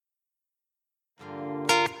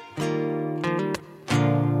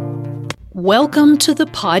Welcome to the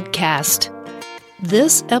podcast.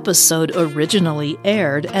 This episode originally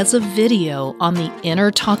aired as a video on the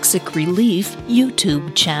Inner Toxic Relief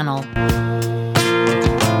YouTube channel.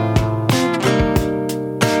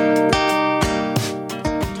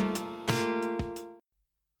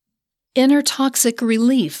 Inner Toxic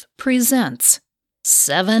Relief presents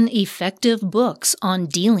 7 effective books on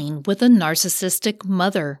dealing with a narcissistic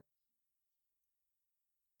mother.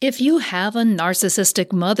 If you have a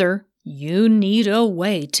narcissistic mother, you need a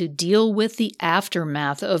way to deal with the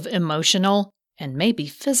aftermath of emotional and maybe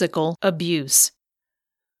physical abuse.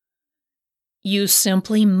 You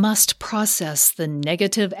simply must process the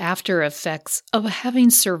negative after effects of having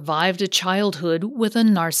survived a childhood with a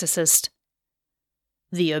narcissist.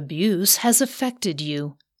 The abuse has affected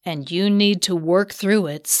you, and you need to work through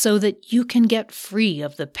it so that you can get free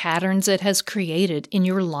of the patterns it has created in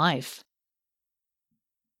your life.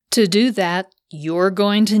 To do that, you're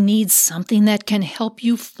going to need something that can help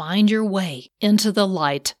you find your way into the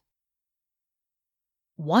light.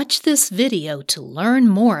 Watch this video to learn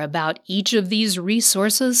more about each of these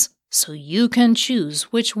resources so you can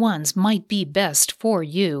choose which ones might be best for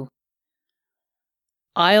you.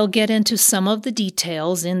 I'll get into some of the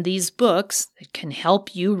details in these books that can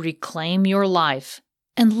help you reclaim your life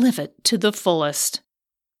and live it to the fullest.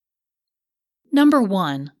 Number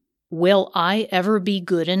 1. Will I Ever Be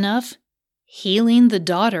Good Enough? Healing the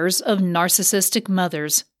Daughters of Narcissistic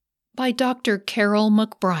Mothers by Dr. Carol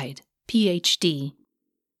McBride, Ph.D.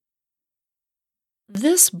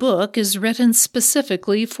 This book is written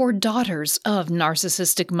specifically for daughters of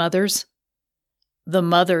narcissistic mothers. The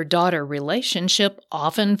mother-daughter relationship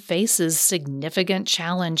often faces significant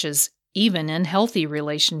challenges, even in healthy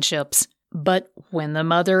relationships. But when the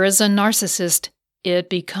mother is a narcissist, it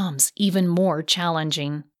becomes even more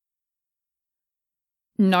challenging.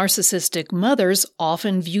 Narcissistic mothers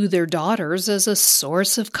often view their daughters as a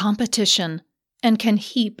source of competition and can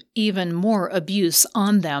heap even more abuse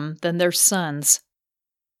on them than their sons.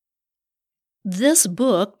 This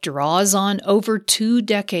book draws on over 2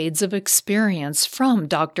 decades of experience from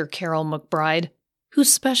Dr. Carol McBride, who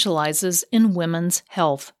specializes in women's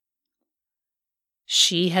health.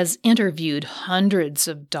 She has interviewed hundreds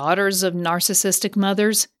of daughters of narcissistic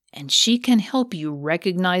mothers, and she can help you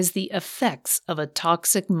recognize the effects of a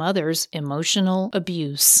toxic mother's emotional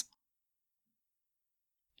abuse.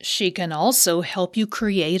 She can also help you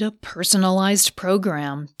create a personalized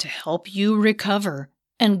program to help you recover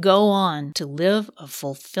and go on to live a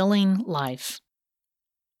fulfilling life.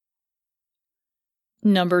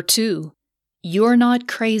 Number 2. You're Not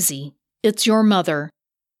Crazy, It's Your Mother.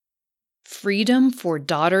 Freedom for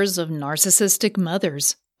Daughters of Narcissistic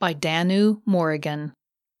Mothers by Danu Morrigan.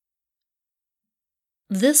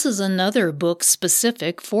 This is another book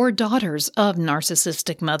specific for daughters of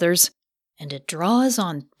narcissistic mothers, and it draws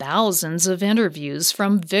on thousands of interviews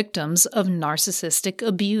from victims of narcissistic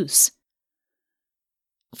abuse.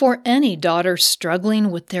 For any daughter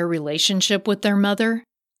struggling with their relationship with their mother,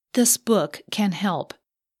 this book can help.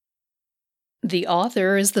 The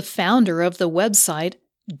author is the founder of the website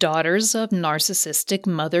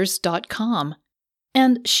daughtersofnarcissisticmothers.com,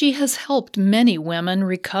 and she has helped many women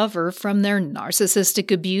recover from their narcissistic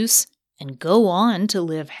abuse and go on to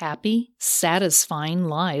live happy, satisfying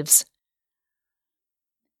lives.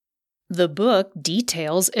 The book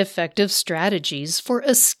details effective strategies for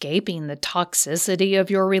escaping the toxicity of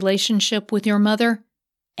your relationship with your mother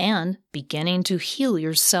and beginning to heal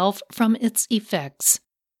yourself from its effects.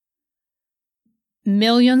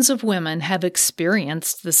 Millions of women have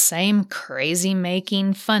experienced the same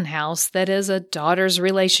crazy-making funhouse that is a daughter's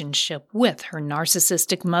relationship with her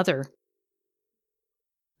narcissistic mother.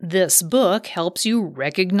 This book helps you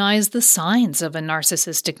recognize the signs of a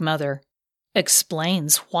narcissistic mother,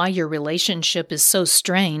 explains why your relationship is so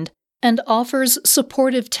strained, and offers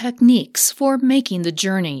supportive techniques for making the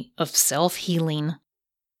journey of self-healing.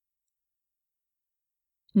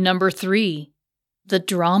 Number 3. The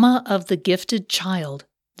Drama of the Gifted Child,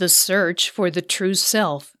 The Search for the True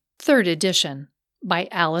Self, 3rd edition, by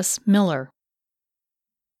Alice Miller.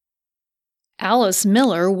 Alice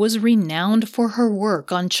Miller was renowned for her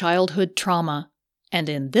work on childhood trauma, and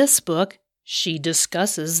in this book, she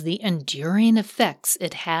discusses the enduring effects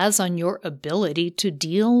it has on your ability to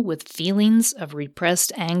deal with feelings of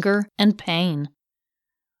repressed anger and pain.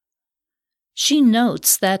 She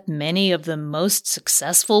notes that many of the most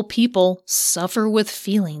successful people suffer with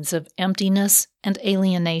feelings of emptiness and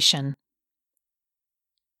alienation.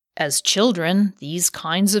 As children, these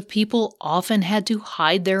kinds of people often had to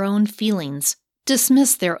hide their own feelings,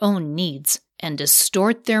 dismiss their own needs, and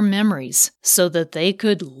distort their memories so that they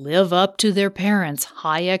could live up to their parents'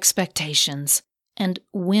 high expectations and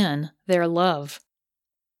win their love.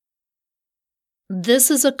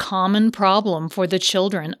 This is a common problem for the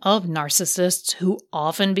children of narcissists who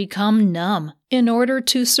often become numb in order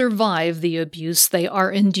to survive the abuse they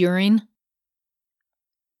are enduring.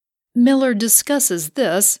 Miller discusses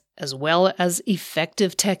this as well as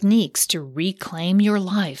effective techniques to reclaim your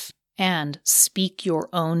life and speak your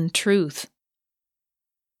own truth.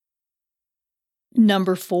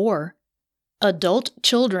 Number 4. Adult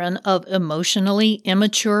children of emotionally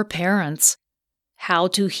immature parents. How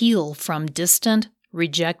to heal from distant,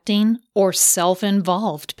 rejecting, or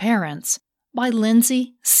self-involved parents by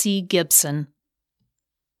Lindsay C. Gibson.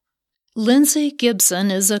 Lindsay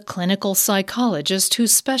Gibson is a clinical psychologist who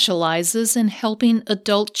specializes in helping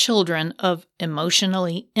adult children of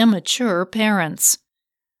emotionally immature parents.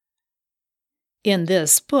 In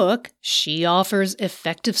this book, she offers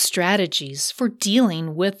effective strategies for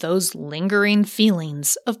dealing with those lingering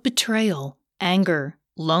feelings of betrayal, anger,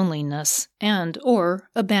 loneliness, and/or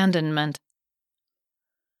abandonment.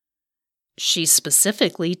 She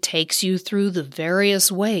specifically takes you through the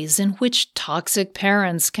various ways in which toxic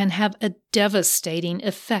parents can have a devastating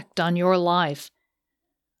effect on your life.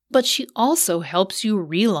 But she also helps you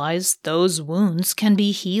realize those wounds can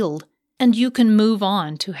be healed and you can move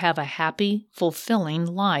on to have a happy, fulfilling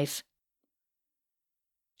life.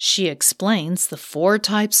 She explains the 4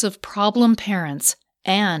 types of problem parents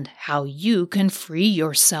and how you can free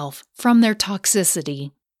yourself from their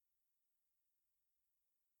toxicity.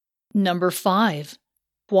 Number 5.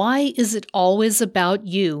 Why is it always about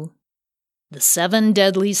you? The 7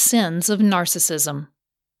 Deadly Sins of Narcissism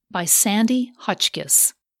by Sandy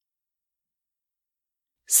Hotchkiss.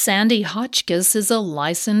 Sandy Hotchkiss is a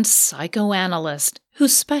licensed psychoanalyst who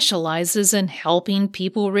specializes in helping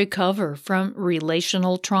people recover from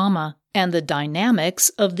relational trauma and the dynamics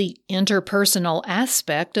of the interpersonal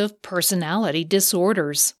aspect of personality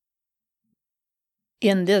disorders.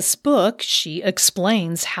 In this book, she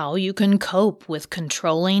explains how you can cope with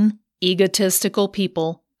controlling, egotistical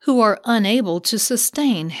people who are unable to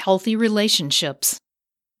sustain healthy relationships.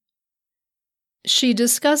 She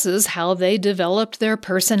discusses how they developed their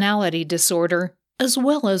personality disorder, as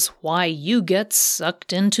well as why you get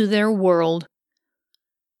sucked into their world.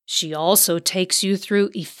 She also takes you through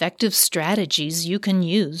effective strategies you can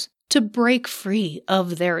use to break free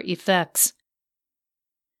of their effects.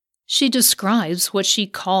 She describes what she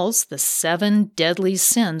calls the 7 deadly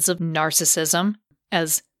sins of narcissism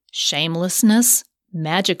as shamelessness,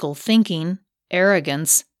 magical thinking,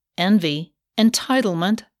 arrogance, envy,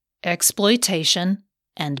 entitlement, exploitation,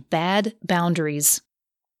 and bad boundaries.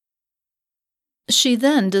 She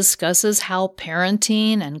then discusses how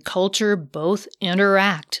parenting and culture both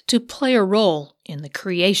interact to play a role in the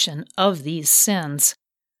creation of these sins.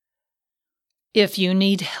 If you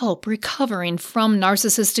need help recovering from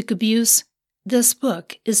narcissistic abuse, this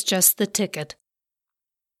book is just the ticket.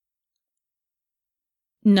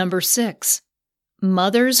 Number 6.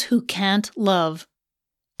 Mothers Who Can't Love.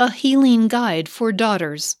 A Healing Guide for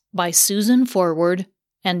Daughters by Susan Forward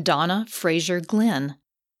and Donna Fraser Glynn.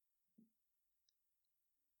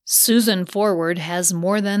 Susan Forward has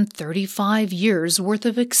more than 35 years' worth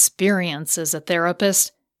of experience as a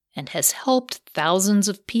therapist and has helped thousands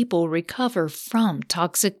of people recover from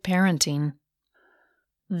toxic parenting.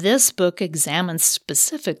 This book examines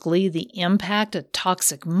specifically the impact a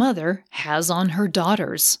toxic mother has on her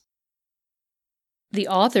daughters. The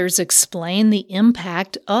authors explain the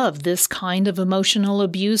impact of this kind of emotional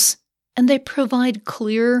abuse, and they provide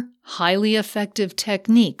clear, highly effective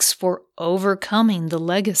techniques for overcoming the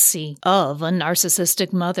legacy of a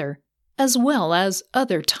narcissistic mother, as well as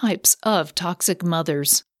other types of toxic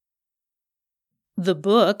mothers. The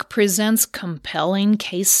book presents compelling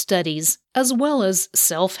case studies as well as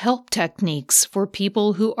self-help techniques for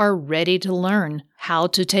people who are ready to learn how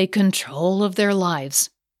to take control of their lives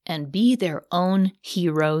and be their own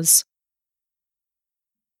heroes.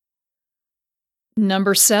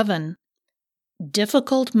 Number 7.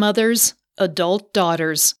 Difficult Mothers, Adult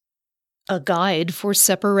Daughters. A Guide for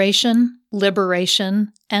Separation,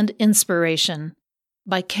 Liberation, and Inspiration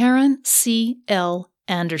by Karen C. L.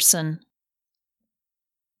 Anderson.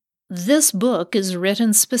 This book is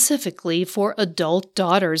written specifically for adult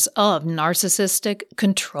daughters of narcissistic,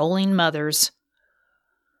 controlling mothers.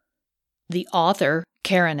 The author,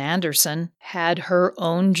 Karen Anderson, had her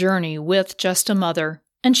own journey with just a mother,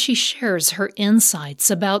 and she shares her insights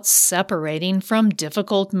about separating from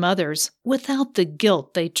difficult mothers without the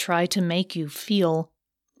guilt they try to make you feel.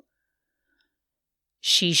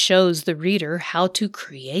 She shows the reader how to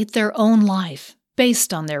create their own life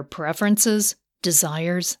based on their preferences,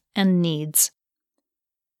 desires, and needs.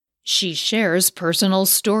 She shares personal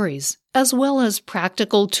stories as well as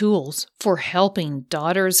practical tools for helping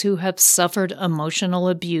daughters who have suffered emotional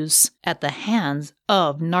abuse at the hands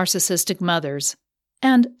of narcissistic mothers,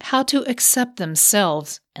 and how to accept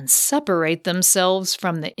themselves and separate themselves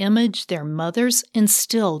from the image their mothers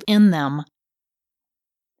instilled in them.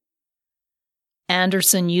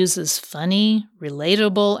 Anderson uses funny,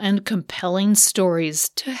 relatable, and compelling stories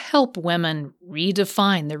to help women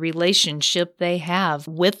redefine the relationship they have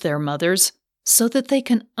with their mothers so that they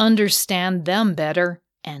can understand them better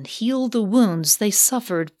and heal the wounds they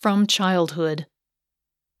suffered from childhood.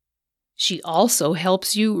 She also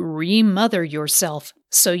helps you re-mother yourself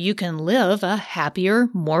so you can live a happier,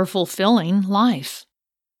 more fulfilling life.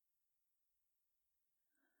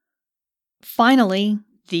 Finally,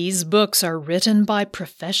 these books are written by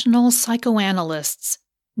professional psychoanalysts,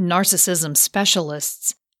 narcissism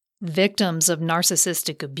specialists, victims of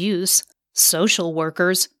narcissistic abuse, social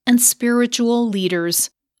workers, and spiritual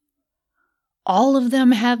leaders. All of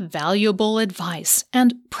them have valuable advice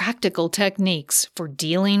and practical techniques for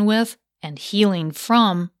dealing with and healing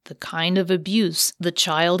from the kind of abuse the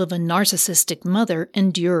child of a narcissistic mother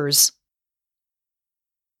endures.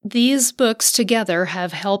 These books together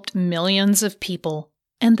have helped millions of people,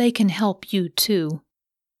 and they can help you too.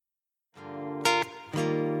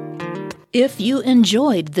 If you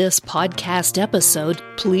enjoyed this podcast episode,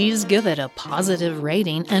 please give it a positive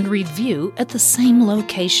rating and review at the same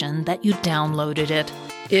location that you downloaded it.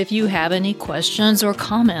 If you have any questions or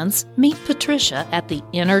comments, meet Patricia at the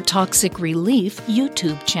Inner Toxic Relief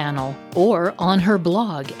YouTube channel or on her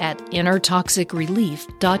blog at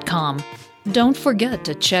innertoxicrelief.com. Don't forget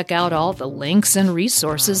to check out all the links and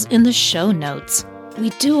resources in the show notes.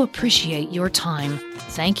 We do appreciate your time.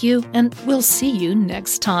 Thank you, and we'll see you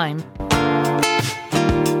next time.